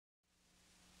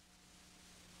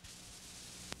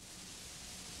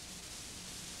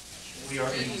We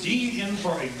are indeed in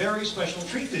for a very special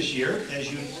treat this year,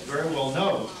 as you very well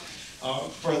know.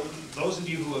 For those of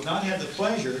you who have not had the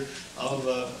pleasure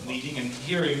of meeting and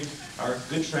hearing our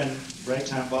good friend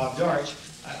Ragtime Bob Darch,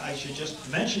 I should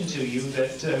just mention to you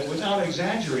that without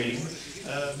exaggerating,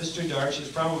 Mr. Darch is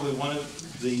probably one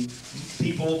of the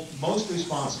people most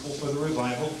responsible for the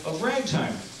revival of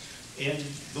ragtime in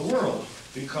the world.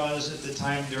 Because at the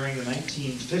time during the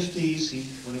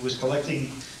 1950s, when he was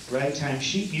collecting ragtime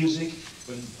sheet music,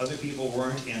 when other people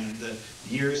weren't, and the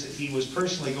years that he was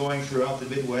personally going throughout the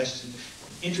Midwest and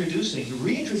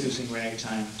reintroducing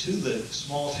ragtime to the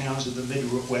small towns of the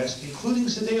Midwest, including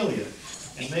Sedalia,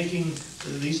 and making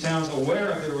these towns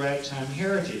aware of their ragtime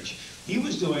heritage. He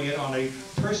was doing it on a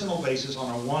personal basis,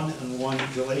 on a one-on-one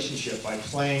relationship, by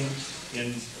playing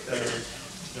in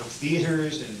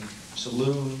theaters and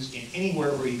saloons, in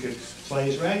anywhere where he could play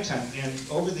his ragtime. And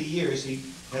over the years, he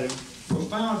had a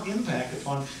profound impact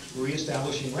upon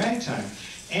reestablishing ragtime.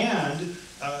 And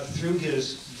through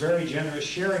his very generous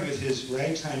sharing of his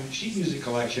ragtime sheet music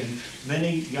collection,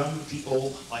 many young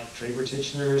people like Traver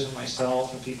Titchners and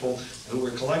myself and people who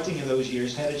were collecting in those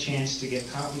years had a chance to get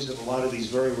copies of a lot of these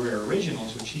very rare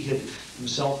originals, which he had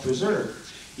himself preserved.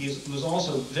 He was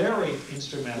also very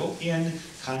instrumental in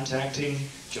contacting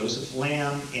Joseph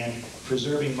Lamb and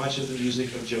preserving much of the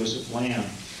music of Joseph Lamb,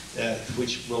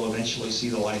 which will eventually see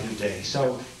the light of day.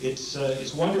 So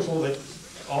it's wonderful that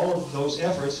all of those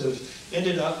efforts have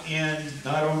ended up in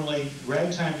not only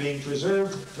ragtime being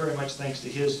preserved, very much thanks to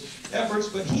his efforts,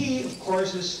 but he, of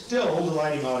course, is still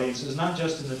delighting audiences, not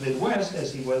just in the Midwest,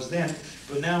 as he was then,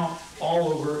 but now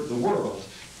all over the world.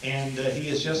 And he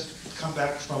has just come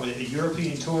back from a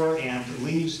European tour and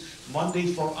leaves Monday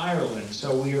for Ireland.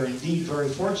 So we are indeed very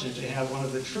fortunate to have one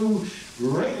of the true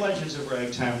great legends of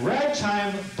ragtime,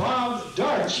 Ragtime Bob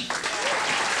Darch.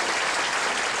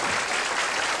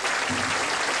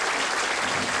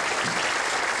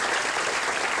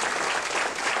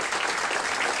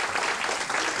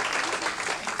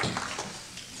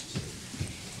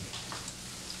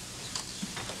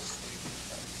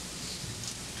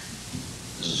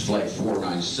 Flight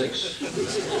 496,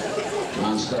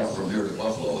 non-stop from here to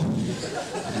Buffalo.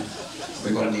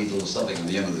 We're going to need a little something on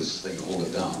the end of this thing to hold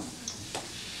it down.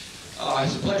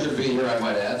 It's a pleasure to be here, I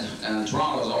might add. And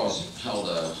Toronto has always held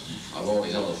I've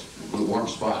always held a warm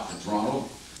spot for Toronto.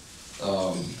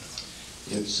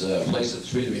 It's a place that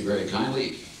treated me very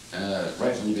kindly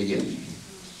right from the beginning.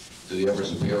 Through the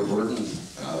efforts of Pierre Burden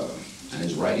and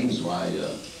his writings, why the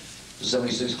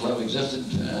 76 Club existed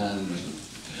and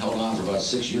held on for about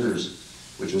 6 years,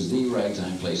 which was the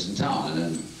ragtime place in town. And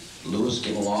then Lewis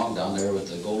came along down there with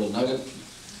the Golden Nugget,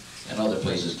 and other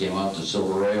places came out, the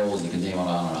Silver Rail, and you can name it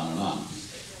on and on and on.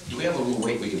 Do we have a little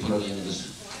weight we can put on the end of this?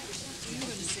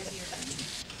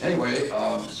 Anyway,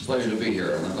 it's a pleasure to be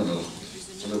here. I'm not going to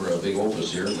deliver a big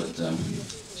opus here, but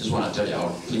just want to tell you how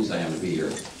pleased I am to be here.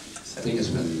 I think it's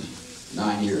been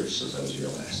 9 years since I was here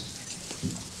last.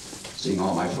 Seeing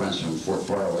all my friends from Fort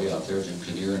Faraway out there, Jim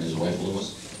Kinnear and his wife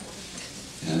Lois.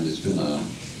 And it's been a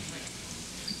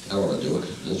hell of a do it.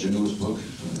 Is that your newest book?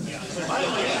 Yeah.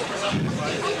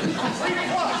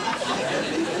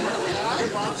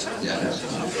 Yeah,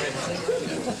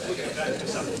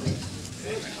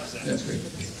 that's great.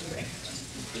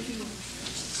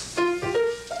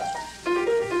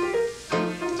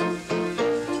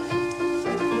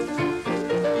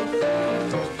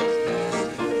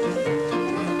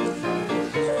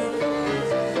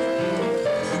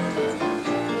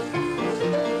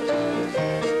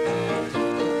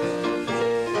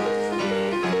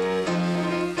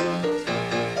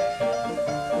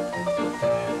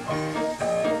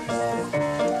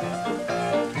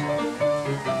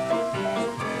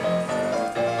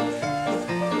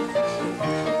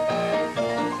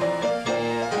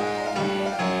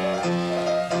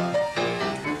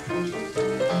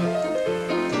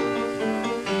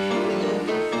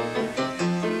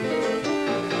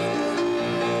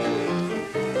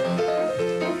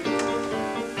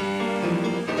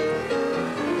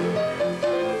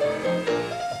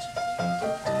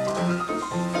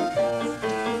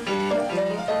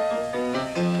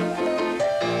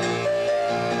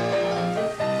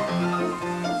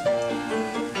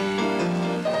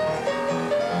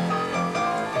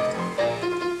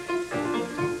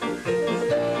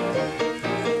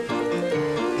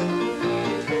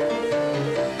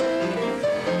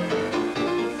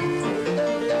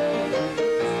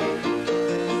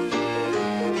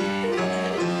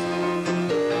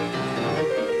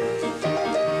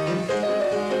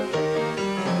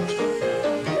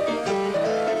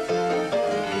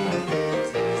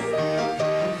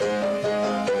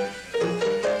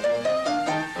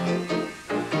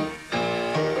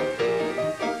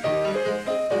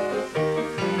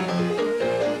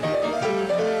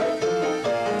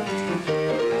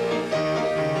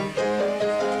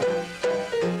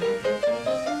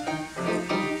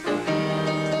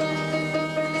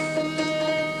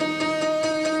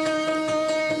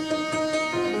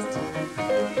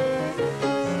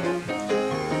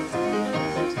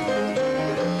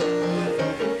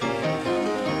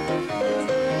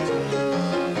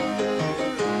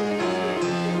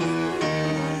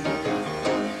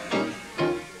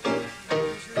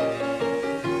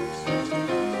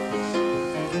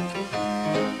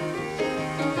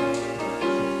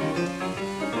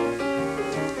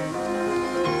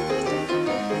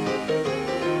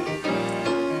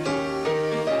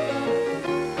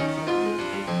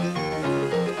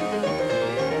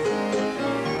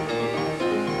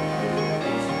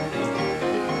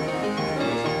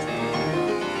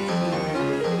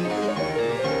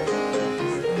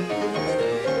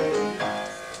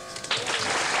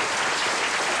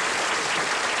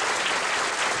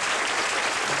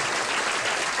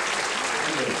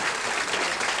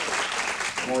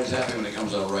 I'm always happy when it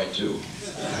comes out right, too.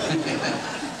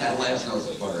 That last note's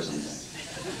a bugger sometimes.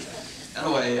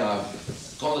 Anyway,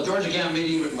 called the Georgia Camp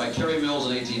Meeting, written by Kerry Mills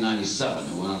in 1897,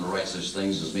 who went on to write such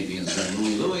things as Meet Me in St.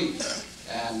 Louis Louis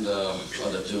and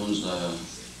other tunes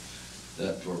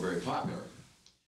that were very popular.